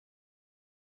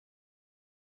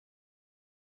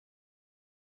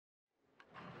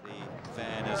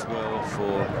as well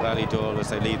for Ballydoyle as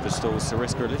they leave the stalls.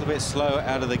 Sariska a little bit slower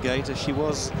out of the gate as she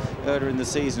was earlier in the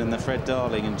season in the Fred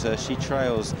Darling, and she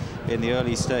trails in the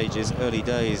early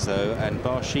days though, and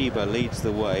Bathsheba leads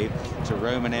the way to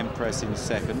Roman Empress in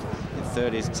second. In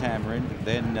third is Tamarind,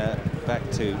 then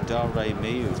back to Dar Re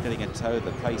Mi, who's getting a toe.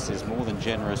 The pace is more than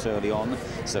generous early on.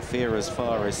 Safira's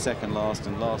Fire is second last,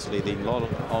 and lastly the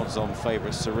odds-on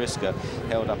favourite Sariska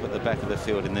held up at the back of the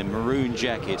field in the maroon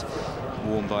jacket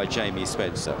worn by Jamie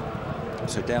Spencer.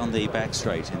 So down the back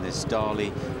straight in this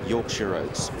Darley Yorkshire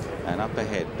Oaks, and up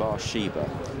ahead Bathsheba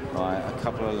by a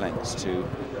couple of lengths to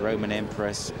Roman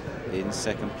Empress in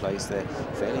second place. They're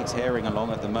fairly tearing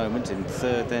along at the moment. In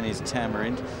third then is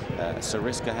Tamarind.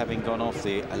 Sariska having gone off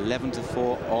the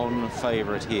 11-4 on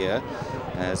favourite here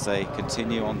as they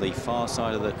continue on the far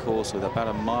side of the course with about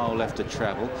a mile left to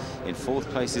travel. In fourth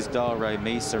place is Dar Re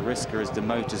Mi. Sariska has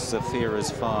demoted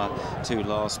Safira's Fire to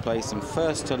last place, and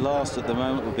first to last at the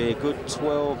moment will be a good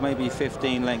 12, maybe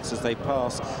 15 lengths as they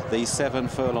pass the 7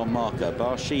 furlong marker.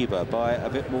 Bathsheba by a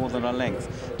bit more than a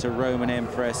length to Roman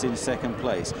Empress in second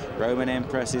place. Roman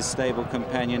Empress's stable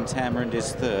companion Tamarind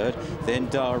is third, then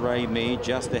Dar Re Mi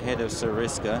just ahead of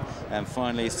Sariska, and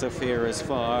finally Safira's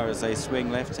Fire as they swing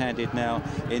left-handed now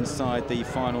inside the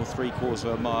final 3/4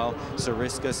 of a mile.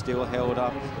 Sariska still held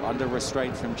up under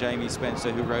restraint from Jamie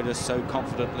Spencer, who rode us so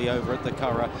confidently over at the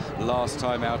Curragh last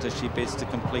time out as she bids to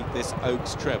complete this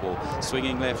Oaks treble.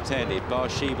 Swinging left-handed,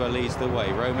 Bathsheba leads the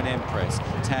way. Roman Empress,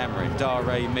 Tamarind, Dar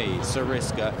Re Mi,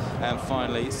 Sariska, and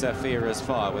finally Safira's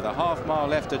Fire with a half-mile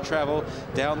left to travel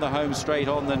down the home straight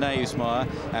on the Knavesmire,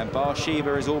 and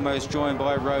Bathsheba is almost joined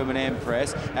by Roman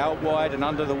Empress. Out wide and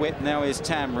under the whip now is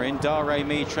Tamarind. Dar Re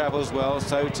Mi travels well,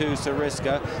 so too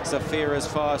Sariska. Safira's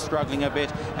Fire struggling a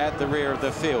bit at the rear of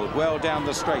the field. Well down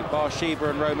the straight, Bathsheba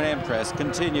and Roman Empress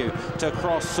continue to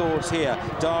cross swords here.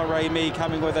 Dar Re Mi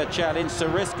coming with a challenge.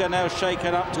 Sariska now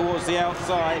shaken up towards the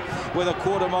outside with a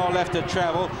quarter mile left to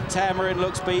travel. Tamarind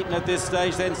looks beaten at this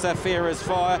stage, then Safira's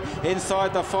Fire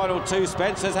inside the final two.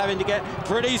 Spencer's having to get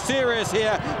pretty serious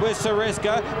here with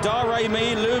Sariska. Dar Re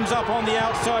Mi looms up on the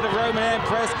outside of Roman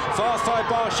Empress. Far side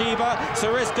Bathsheba.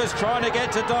 Sariska's trying to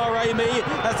get to Dar Re Mi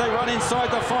as they run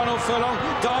inside the final furlong.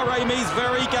 Dar Re Mi's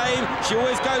very game. She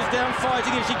always goes down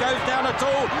fighting if she goes down at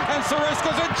all. And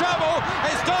Sariska's in trouble.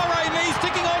 It's Dar Re Mi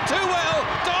sticking on too well.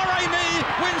 Dar Re Mi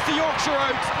wins the Yorkshire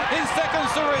Oaks. In second,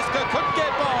 Sariska couldn't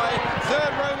get by.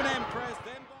 Third, Roman Empress.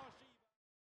 Then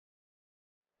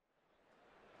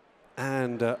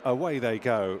And away they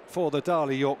go for the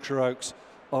Darley Yorkshire Oaks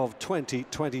of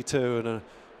 2022, and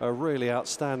a really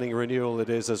outstanding renewal it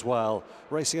is as well.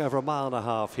 Racing over a mile and a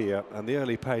half here, and the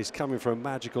early pace coming from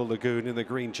Magical Lagoon in the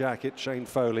green jacket. Shane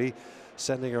Foley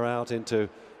sending her out into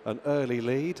an early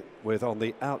lead, with on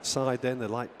the outside then the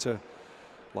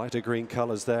lighter green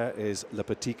colours there is Le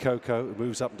Petit Coco, who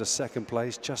moves up into second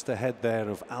place, just ahead there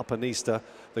of Alpinista,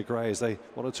 the grey, as they,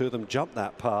 one or two of them jump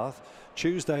that path.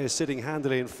 Tuesday is sitting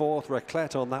handily in fourth.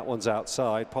 Raclette on that one's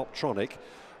outside. Poptronic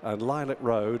and Lilac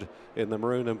Road in the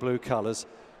maroon and blue colours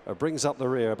brings up the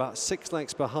rear, about 6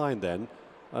 lengths behind then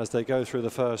as they go through the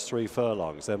first 3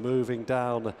 furlongs. They're moving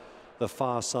down the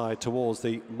far side towards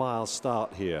the mile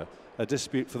start here. A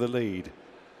dispute for the lead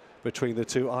between the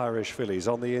two Irish fillies.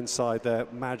 On the inside there,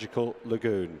 Magical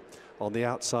Lagoon. On the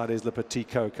outside is Le Petit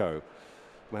Coco.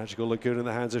 Magical Lagoon in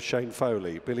the hands of Shane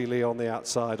Foley. Billy Lee on the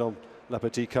outside on Le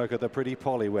Petit Coco, the Pretty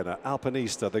Polly winner.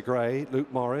 Alpinista, the grey,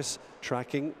 Luke Morris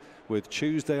tracking with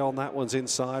Tuesday on that one's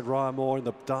inside. Ryan Moore in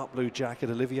the dark blue jacket.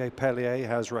 Olivier Pellier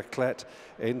has Raclette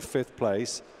in 5th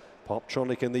place.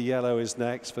 Poptronic in the yellow is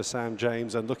next for Sam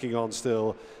James, and looking on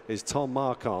still is Tom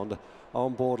Marquand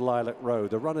on board Lilac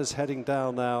Road. The runners heading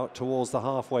down now towards the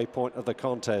halfway point of the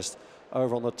contest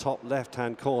over on the top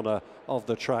left-hand corner of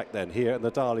the track then, here in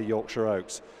the Darley Yorkshire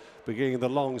Oaks. Beginning the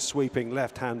long sweeping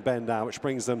left-hand bend now, which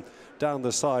brings them down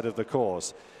the side of the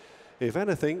course. If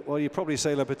anything, well, you probably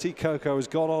say Le Petit Coco has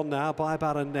gone on now by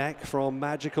about a neck from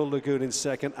Magical Lagoon in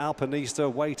second.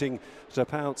 Alpinista waiting to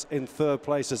pounce in 3rd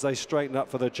place as they straighten up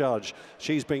for the judge.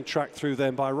 She's being tracked through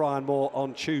then by Ryan Moore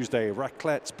on Tuesday.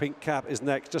 Raclette's pink cap is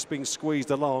next, just being squeezed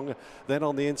along. Then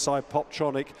on the inside,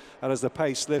 Poptronic, and as the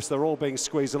pace lifts, they're all being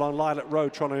squeezed along. Lilac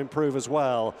Road trying to improve as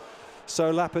well. So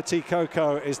Le Petit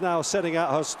Coco is now setting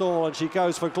out her stall, and she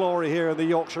goes for glory here in the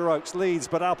Yorkshire Oaks. Leads,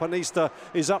 but Alpinista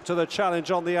is up to the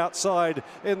challenge on the outside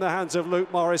in the hands of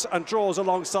Luke Morris, and draws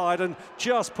alongside and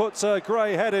just puts her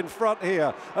grey head in front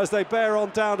here as they bear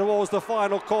on down towards the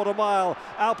final quarter mile.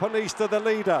 Alpinista the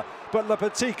leader, but Le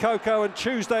Petit Coco and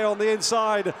Tuesday on the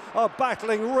inside are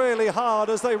battling really hard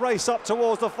as they race up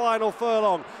towards the final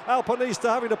furlong. Alpinista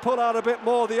having to pull out a bit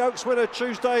more. The Oaks winner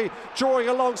Tuesday drawing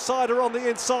alongside her on the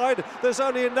inside. There's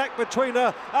only a neck between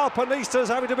her. Alpinista's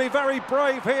having to be very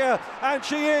brave here, and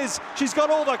she is. She's got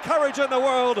all the courage in the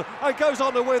world and goes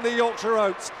on to win the Yorkshire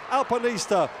Oaks.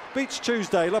 Alpinista beats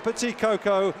Tuesday, Le Petit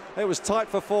Coco. It was tight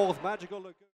for fourth. Magical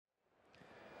Lagoon.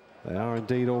 They are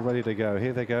indeed all ready to go.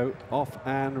 Here they go, off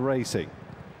and racing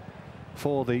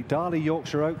for the Dar Re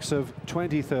Yorkshire Oaks of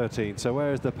 2013. So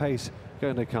where is the pace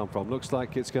going to come from? Looks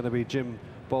like it's going to be Jim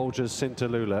Bolger's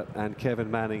Cintalula and Kevin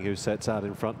Manning who sets out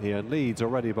in front here and leads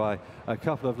already by a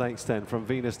couple of lengths then from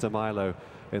Venus de Milo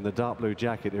in the dark blue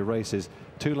jacket, who races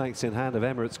 2 lengths in hand of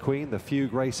Emirates Queen. The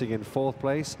Fugue racing in 4th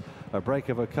place. A break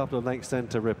of a couple of lengths then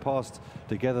to Riposte,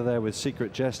 together there with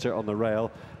Secret Gesture on the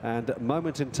rail. And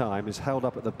Moment in Time is held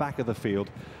up at the back of the field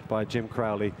by Jim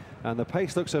Crowley. And the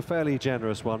pace looks a fairly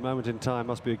generous one. Moment in Time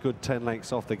must be a good 10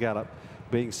 lengths off the gallop,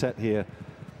 being set here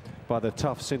by the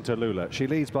tough Cintalula. She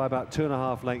leads by about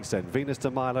 2.5 lengths then. Venus de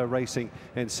Milo racing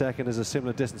in second is a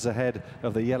similar distance ahead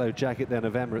of the yellow jacket then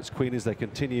of Emirates Queen as they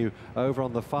continue over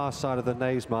on the far side of the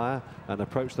Knavesmire and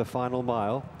approach the final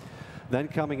mile. Then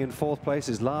coming in 4th place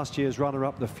is last year's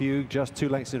runner-up, the Fugue, just 2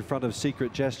 lengths in front of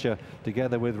Secret Gesture,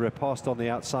 together with Riposte on the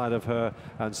outside of her,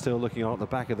 and still looking on at the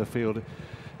back of the field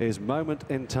is Moment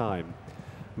in Time.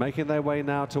 Making their way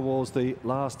now towards the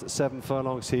last 7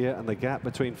 furlongs here, and the gap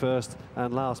between first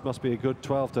and last must be a good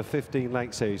 12 to 15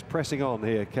 lengths. He's pressing on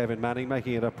here, Kevin Manning,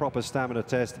 making it a proper stamina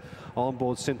test on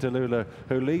board Cintalula,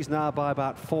 who leads now by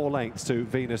about 4 lengths to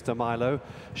Venus de Milo.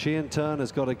 She in turn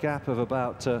has got a gap of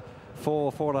about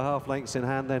 4.5 lengths in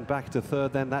hand, then back to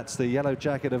third. Then that's the yellow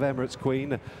jacket of Emirates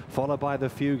Queen, followed by the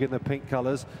Fugue in the pink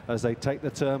colours as they take the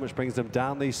turn, which brings them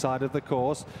down the side of the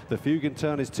course. The Fugue in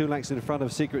turn is 2 lengths in front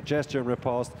of Secret Gesture and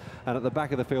Riposte, and at the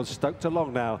back of the field, stoked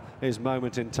along now, is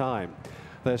Moment in Time.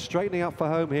 They're straightening up for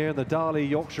home here in the Dar Re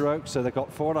Yorkshire Oaks, so they've got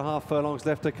 4.5 furlongs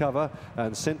left to cover,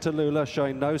 and Cintalula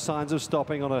showing no signs of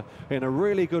stopping in a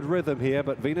really good rhythm here,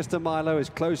 but Venus de Milo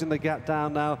is closing the gap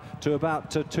down now to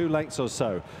about 2 lengths or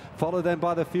so. Followed then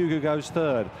by the Fugue, who goes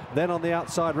third. Then on the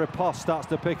outside, Riposte starts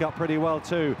to pick up pretty well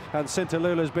too, and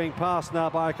Cintalula is being passed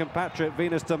now by a compatriot,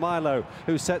 Venus de Milo,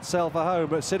 who sets sail for home,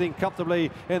 but sitting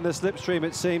comfortably in the slipstream,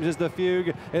 it seems, is the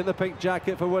Fugue in the pink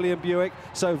jacket for William Buick.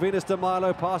 So Venus de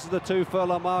Milo passes the 2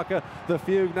 furlong marker. The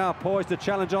Fugue now poised to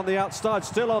challenge on the outside,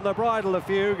 still on the bridle, the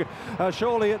Fugue.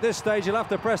 Surely at this stage you'll have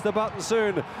to press the button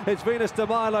soon. It's Venus de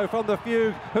Milo from the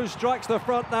Fugue who strikes the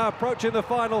front now, approaching the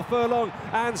final furlong,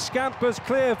 and scampers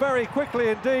clear very quickly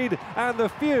indeed, and the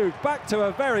Fugue back to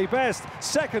her very best.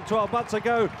 Second 12 months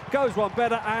ago, goes one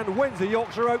better and wins the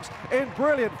Yorkshire Oaks in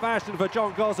brilliant fashion for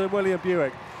John Goss and William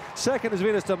Buick. Second is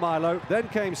Venus de Milo, then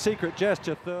came Secret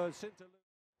Gesture third.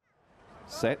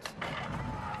 Set.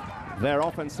 They're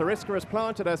off, and Sariska has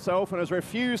planted herself and has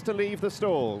refused to leave the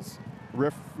stalls.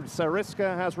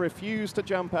 Sariska has refused to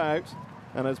jump out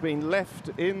and has been left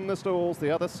in the stalls. The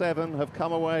other 7 have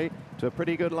come away to a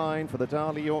pretty good line for the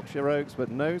Dar Re Yorkshire Oaks, but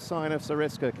no sign of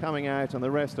Sariska coming out, and the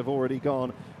rest have already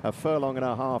gone a furlong and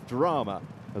a half. Drama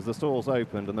as the stalls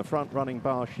opened, and the front-running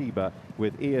Bar Sheba,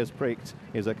 with ears pricked,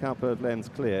 is a couple of lengths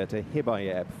clear to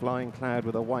Hibayeb, Flying Cloud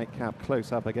with a white cap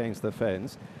close up against the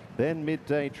fence. Then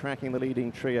Midday tracking the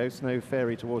leading trio, Snow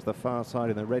Fairy towards the far side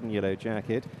in the red and yellow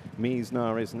jacket.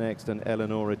 Misnar is next, and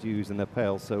Eleanor Dews in the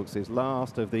pale silks is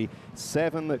last of the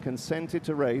 7 that consented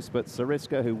to race, but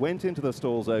Sariska, who went into the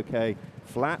stalls okay,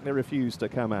 flatly refused to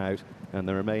come out, and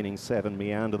the remaining 7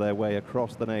 meander their way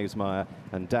across the Knavesmire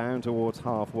and down towards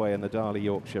halfway in the Dar Re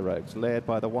Yorkshire Oaks, led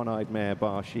by the one-eyed mare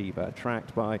Bar Sheba,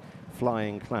 tracked by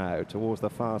Flying Cloud. Towards the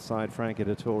far side, Frankie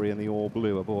Dettori in the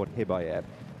all-blue aboard Hibayeb.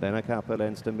 Then a couple of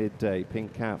lengths to Midday,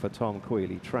 pink cap for Tom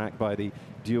Quealy, tracked by the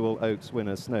dual Oaks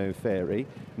winner Snow Fairy.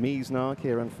 Misnar,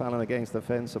 Kieran Fallon against the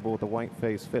fence aboard the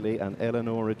white-faced filly, and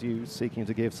Eleanor Dews seeking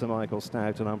to give Sir Michael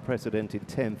Stout an unprecedented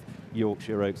 10th.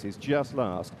 Yorkshire Oaks is just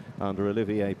last under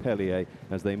Olivier Pellier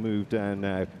as they move down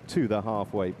now to the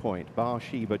halfway point. Bar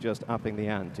Sheba just upping the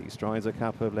ante, strides a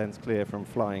couple of lengths clear from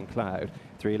Flying Cloud.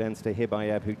 3 lengths to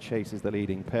Hibayeb, who chases the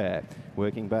leading pair.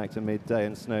 Working back to Midday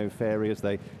and Snow Fairy as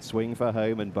they swing for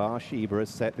home, and Bar Sheba has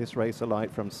set this race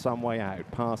alight from some way out,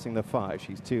 passing the 5.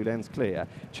 She's 2 lengths clear,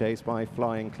 chased by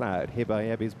Flying Cloud.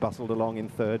 Hibayeb is bustled along in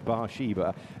third. Bar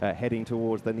Sheba heading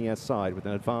towards the near side with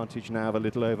an advantage now of a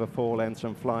little over 4 lengths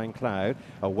from Flying Cloud.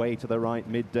 Away to the right,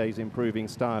 Midday's improving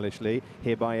stylishly.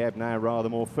 Hibayeb now rather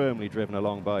more firmly driven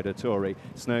along by Dettori.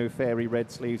 Snow Fairy, Red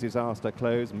Sleeves is asked to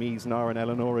close. Misnar and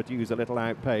Eleanor Dews a little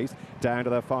outpaced. Down to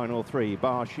the final 3.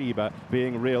 Bar Sheba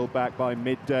being reeled back by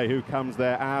Midday, who comes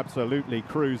there absolutely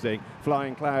cruising.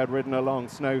 Flying Cloud ridden along.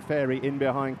 Snow Fairy in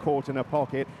behind, caught in a pole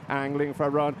pocket, angling for a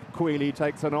run. Quealy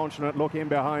takes an nonchalant look in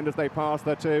behind as they pass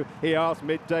the two. He asks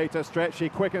Midday to stretch. She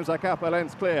quickens a couple of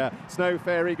lengths clear. Snow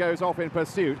Fairy goes off in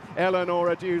pursuit.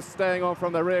 Eleanor Dewes staying on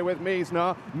from the rear with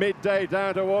Miesner. Midday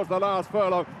down towards the last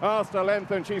furlong. Asked to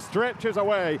lengthen. She stretches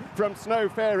away from Snow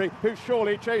Fairy, who's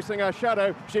surely chasing her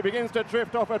shadow. She begins to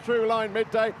drift off a true line.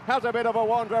 Midday has a bit of a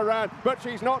wander around, but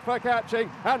she's not for catching.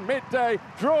 And Midday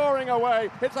drawing away.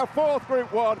 It's a fourth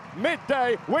Group 1.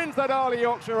 Midday wins the Dar Re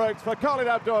Yorkshire Oaks for Colin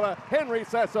Abdullah, Henry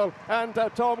Cecil and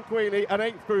Tom Quealy, an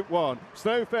 8th Group 1.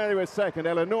 Snow Fairy was second.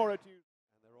 Eleanor Dewes.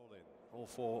 They're all in. All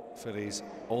 4 fillies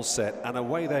all set, and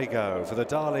away they go for the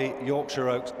Dar Re Yorkshire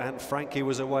Oaks. And Frankie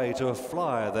was away to a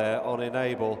flyer there on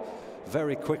Enable,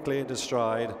 very quickly into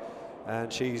stride,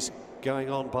 and she's going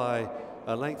on by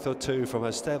a length or two from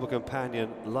her stable companion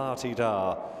Lati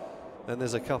Dar. Then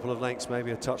there's a couple of lengths,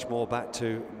 maybe a touch more, back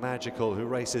to Magical, who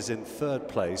races in 3rd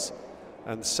place.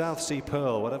 And South Sea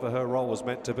Pearl, whatever her role was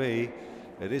meant to be,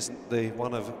 it isn't the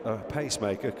one of a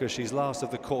pacemaker, because she's last of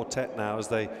the quartet now as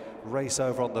they race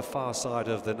over on the far side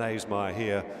of the Knavesmire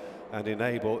here. And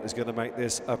Enable is going to make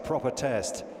this a proper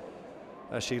test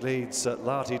as she leads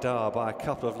Lati Dar by a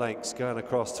couple of lengths, going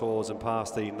across towards and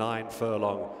past the 9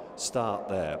 furlong start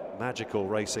there. Magical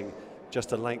racing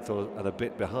just a length and a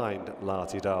bit behind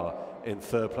Lati Dar in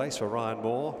 3rd place for Ryan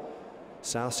Moore.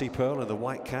 South Sea Pearl in the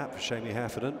white cap, Shamie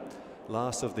Heffernan,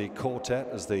 last of the quartet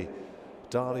as the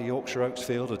Dar Re Yorkshire Oaks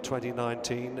field of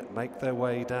 2019 make their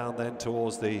way down then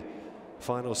towards the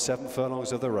final 7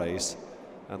 furlongs of the race.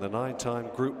 And the 9-time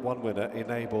Group 1 winner,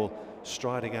 Enable,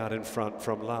 striding out in front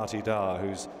from Lati Dar,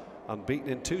 who's unbeaten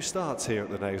in 2 starts here at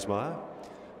the Knavesmire.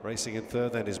 Racing in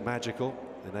 3rd then is Magical,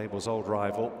 Enable's old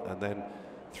rival, and then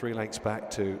 3 lengths back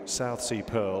to South Sea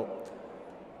Pearl,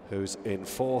 who's in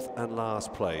 4th and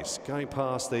last place. Going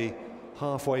past the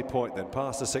halfway point then,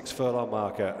 past the 6 furlong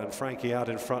marker, and Frankie out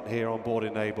in front here on board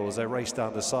Enable as they race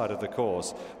down the side of the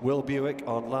course. Will Buick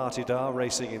on Lati Dar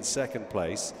racing in 2nd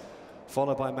place,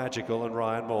 followed by Magical and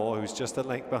Ryan Moore, who's just a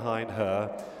length behind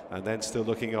her, and then still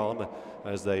looking on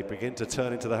as they begin to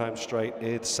turn into the home straight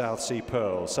is South Sea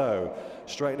Pearl. So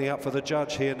straightening up for the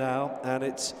judge here now, and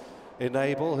it's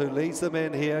Enable who leads them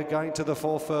in here, going to the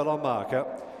 4 furlong marker.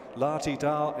 Lati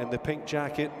Dar in the pink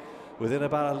jacket within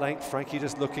about a length. Frankie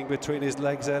just looking between his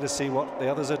legs there to see what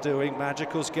the others are doing.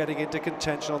 Magical's getting into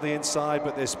contention on the inside,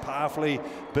 but this powerfully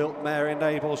built mare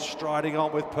Enable striding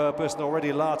on with purpose, and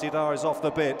already Lati Dar is off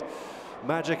the bit.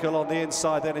 Magical on the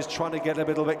inside then is trying to get a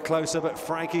little bit closer, but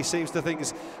Frankie seems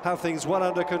to have things well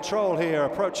under control here,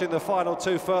 approaching the final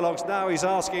 2 furlongs. Now he's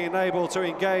asking Enable to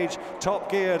engage top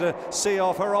gear to see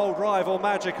off her old rival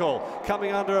Magical.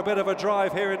 Coming under a bit of a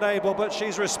drive here, Enable, but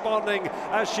she's responding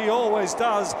as she always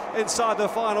does inside the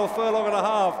final furlong and a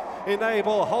half.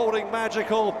 Enable holding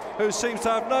Magical, who seems to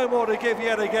have no more to give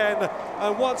yet again.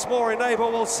 And once more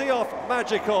Enable will see off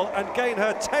Magical and gain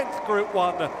her 10th Group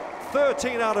 1.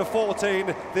 13 out of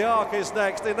 14. The arc is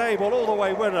next. Enable, all the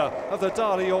way winner of the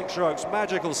Dar Re Yorkshire Oaks.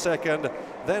 Magical second,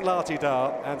 then Lati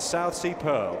Dar and South Sea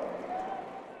Pearl.